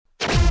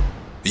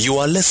You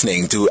are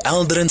listening to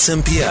Aldrin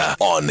Sampear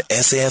on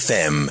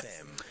SAFM.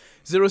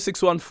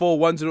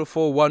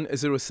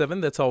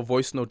 0614-104-107. That's our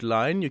voice note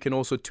line. You can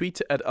also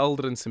tweet at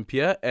Aldrin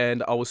Sampear,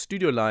 and our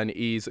studio line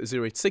is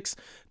 086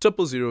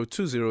 000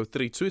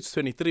 2032. It's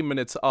 23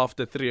 minutes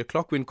after 3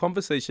 o'clock. We're in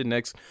conversation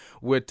next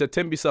with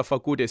Thembisa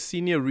Fakude,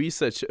 Senior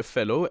Research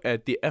Fellow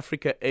at the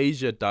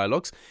Africa-Asia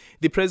Dialogues.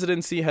 The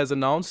presidency has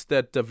announced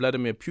that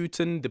Vladimir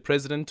Putin, the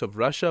president of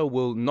Russia,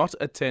 will not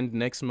attend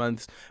next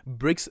month's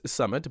BRICS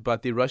Summit,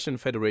 but the Russian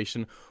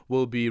Federation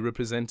will be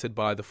represented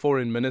by the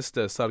Foreign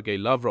Minister Sergey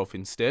Lavrov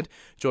instead.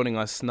 Joining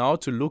us now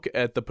to look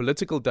at the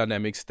political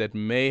dynamics that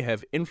may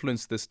have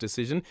influenced this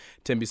decision,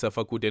 Thembisa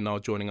Fakude now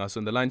joining us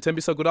on the line.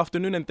 Thembisa, good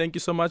afternoon, and thank you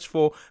so much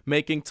for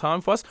making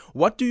time for us.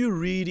 What do you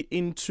read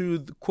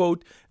into,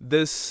 quote,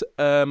 this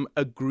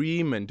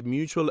agreement,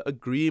 mutual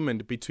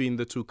agreement between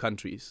the two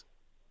countries?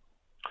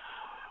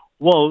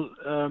 Well,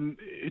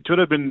 it would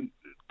have been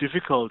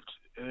difficult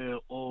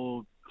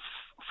or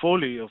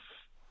folly of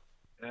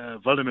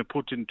Vladimir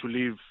Putin to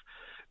leave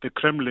the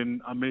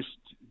Kremlin amidst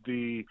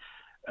the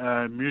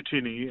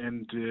mutiny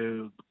and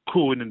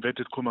coup in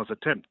inverted commas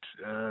attempt.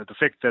 The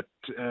fact that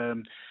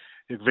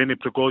Vladimir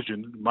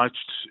Prigozhin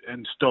marched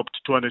and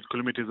stopped 200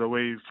 kilometers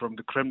away from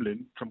the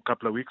Kremlin from a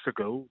couple of weeks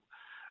ago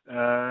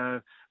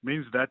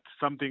means that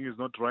something is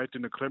not right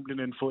in the Kremlin.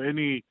 And for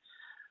any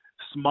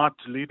smart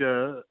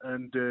leader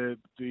and the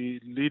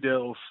leader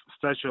of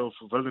stature of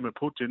Vladimir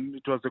Putin,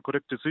 it was the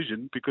correct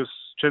decision, because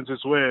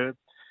chances were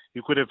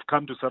he could have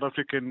come to South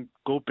Africa and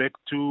go back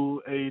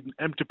to an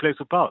empty place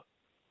of power.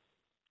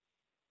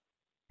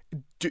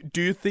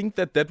 Do you think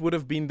that that would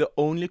have been the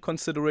only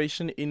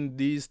consideration in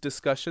these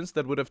discussions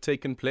that would have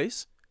taken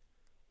place?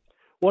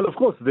 Well, of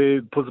course,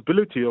 the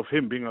possibility of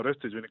him being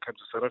arrested when it comes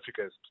to South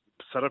Africa.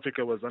 South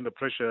Africa was under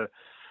pressure.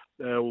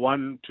 I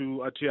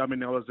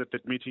was at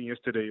that meeting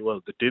yesterday,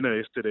 the dinner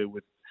yesterday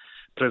with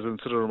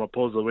President Cyril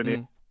Ramaphosa when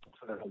he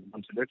South Africa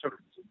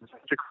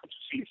to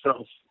see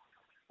itself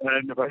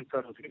in the right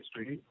side of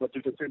history, but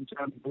at the same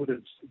time would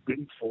have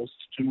been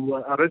forced to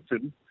arrest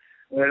him.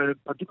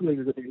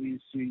 Particularly the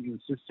AEC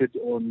insisted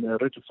on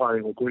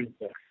ratifying or going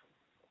back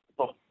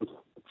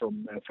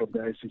from the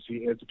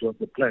ICC as it was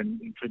the plan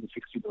in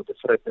 2016, or the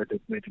threat that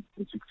it made in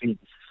 2016.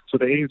 So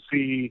the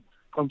ANC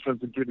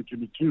conference in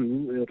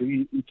 2022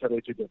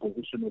 reiterated the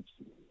position of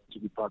to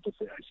be part of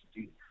the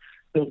ICC.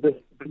 So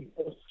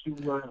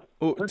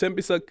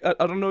Thembisa,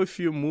 I don't know if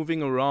you're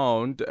moving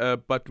around,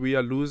 but we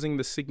are losing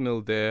the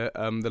signal there.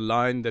 The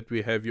line that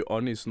we have you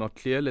on is not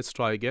clear. Let's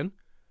try again.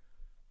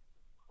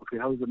 Okay,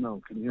 how is it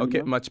now? Can you hear me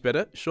now? Much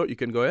better. Sure, you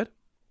can go ahead.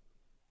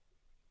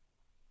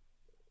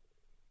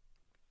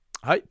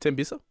 Hi,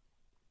 Thembisa.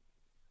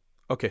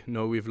 Okay,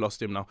 no, we've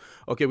lost him now.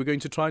 Okay, we're going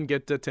to try and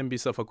get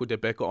Thembisa Fakude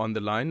back on the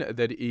line.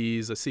 That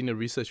is a Senior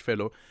Research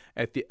Fellow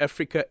at the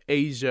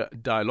Africa-Asia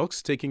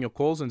Dialogues. Taking your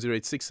calls on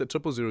 086 000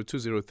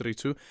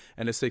 2032,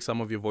 and let's take some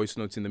of your voice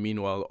notes in the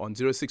meanwhile on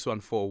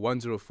 0614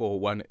 104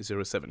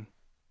 107.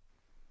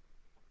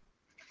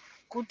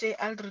 Good day,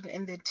 Aldrin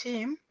and the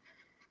team.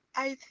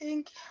 I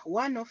think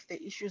one of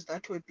the issues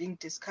that were being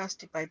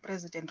discussed by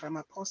President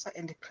Ramaphosa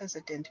and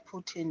President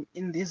Putin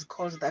in these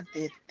calls that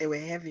they were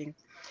having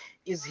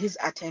is his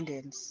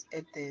attendance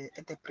at the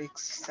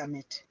BRICS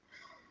Summit.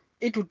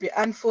 It would be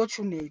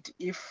unfortunate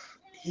if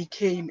he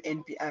came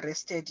and be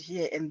arrested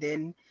here and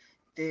then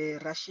the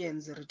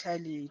Russians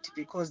retaliate,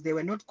 because they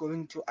were not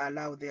going to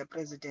allow their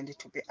president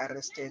to be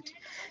arrested,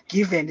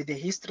 given the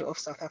history of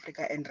South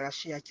Africa and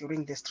Russia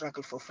during the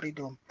struggle for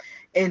freedom,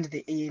 and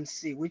the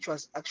ANC, which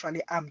was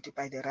actually armed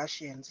by the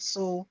Russians.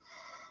 So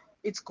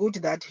it's good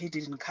that he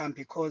didn't come,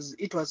 because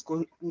it was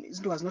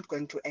not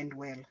going to end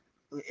well.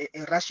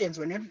 Russians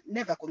were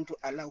never going to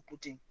allow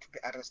Putin to be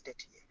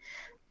arrested here.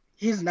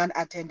 His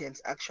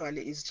non-attendance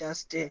actually is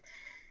just a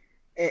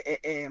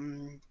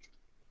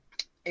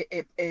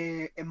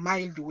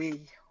mild way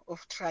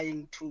of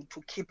trying to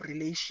keep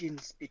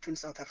relations between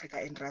South Africa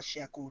and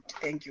Russia good.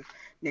 Thank you.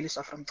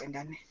 Nelisa from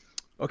Tendane.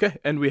 Okay,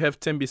 and we have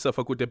Thembisa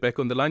Fakude back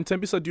on the line.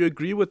 Thembisa, do you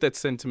agree with that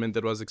sentiment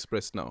that was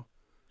expressed now?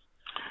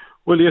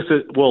 Well, yes.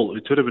 It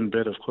would have been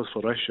better, of course,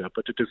 for Russia,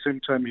 but at the same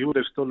time, he would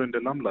have stolen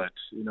the limelight.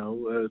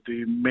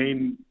 The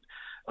main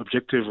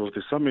objective of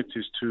the summit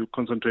is to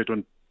concentrate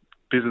on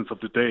business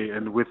of the day,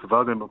 and with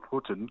Vladimir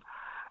Putin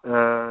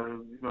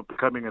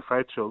becoming a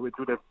sideshow, it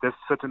would have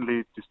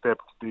certainly disturbed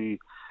the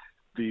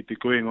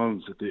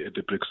going-ons at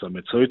the BRICS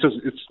Summit. So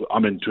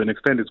to an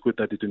extent, it's good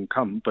that it didn't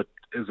come, but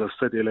as I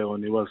said earlier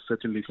on, he was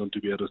certainly going to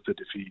be arrested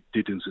if he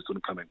did insist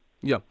on coming.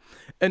 Yeah.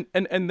 And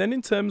then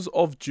in terms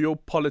of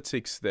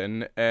geopolitics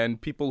then, and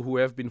people who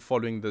have been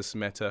following this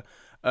matter,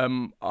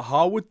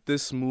 how would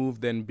this move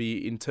then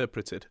be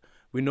interpreted?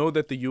 We know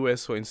that the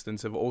US, for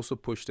instance, have also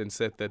pushed and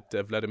said that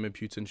Vladimir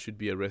Putin should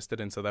be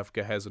arrested, and South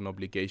Africa has an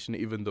obligation,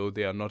 even though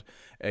they are not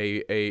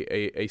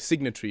a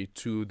signatory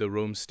to the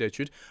Rome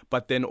Statute.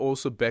 But then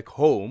also back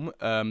home,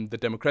 the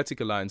Democratic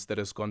Alliance that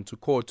has gone to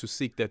court to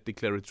seek that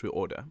declaratory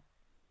order.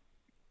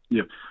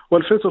 Yeah.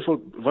 Well, first of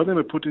all,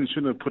 Vladimir Putin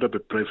shouldn't have put up a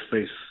brave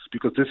face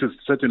because this is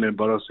certainly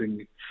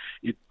embarrassing.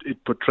 It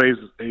portrays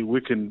a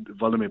weakened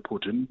Vladimir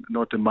Putin,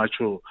 not a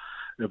macho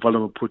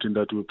Vladimir Putin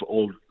that we've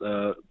all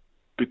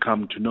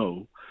become to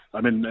know.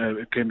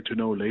 Came to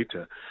know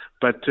later.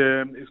 But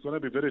it's going to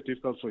be very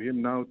difficult for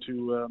him now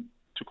to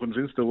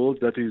convince the world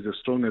that he's as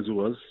strong as he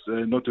was,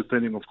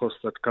 notwithstanding, of course,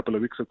 that a couple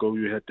of weeks ago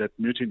you had that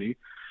mutiny.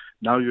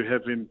 Now you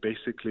have him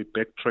basically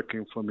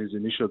backtracking from his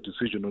initial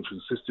decision of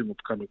insisting of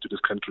coming to this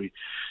country.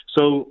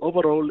 So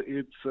overall,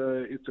 it's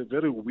a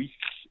very weak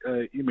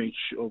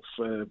image of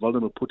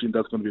Vladimir Putin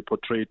that's going to be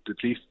portrayed,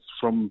 at least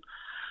from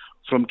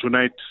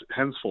tonight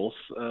henceforth.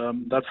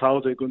 That's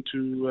how they're going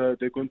to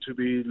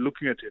be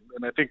looking at him.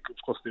 And I think, of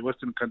course, the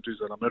Western countries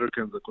and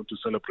Americans are going to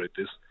celebrate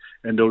this,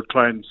 and they'll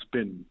try and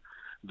spin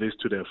this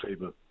to their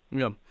favor.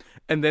 Yeah,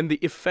 and then the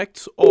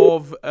effects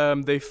of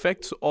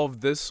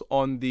this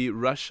on the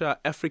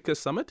Russia-Africa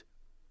summit.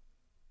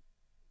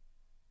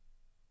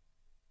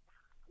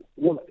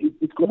 Well,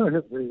 it's going to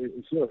have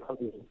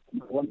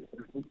one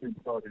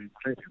about the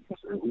Ukrainians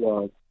who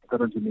are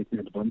currently making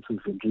advances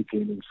and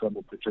regaining some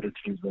of the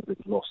territories that they've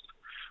lost.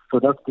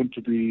 So that's going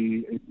to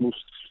be a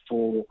boost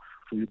for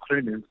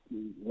Ukrainians,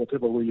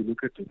 whatever way you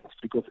look at it,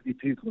 because it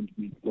is going to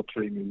be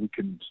portraying a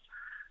weakened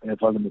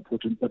Vladimir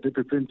Putin, but at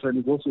the same time,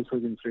 it's also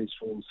saving face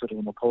for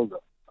Cyril Ramaphosa.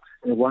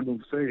 And one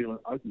would say, or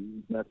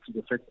argue, that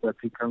the fact that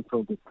he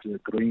cancelled the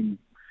grain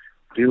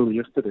deal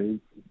yesterday,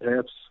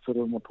 perhaps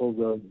Cyril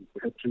Ramaphosa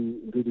had to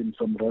read in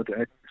some right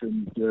acts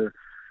and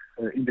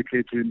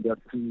indicate to him that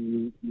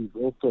he is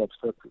also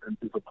upset and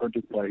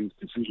disappointed by his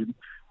decision.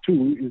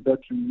 Two is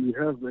that you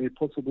have a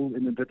possible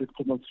and embedded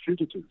commerce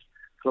fugitive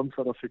from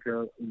South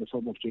Africa in the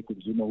form of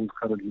Jacob Zuma, who's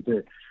currently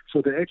there.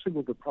 So the action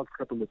of the past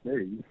couple of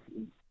days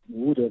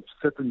would have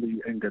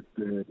certainly angered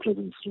the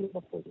President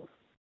Ramaphosa.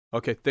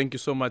 Okay, thank you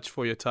so much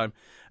for your time.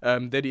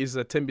 That is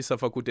Thembisa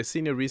Fakude,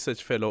 Senior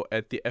Research Fellow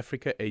at the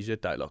Africa-Asia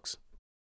Dialogues.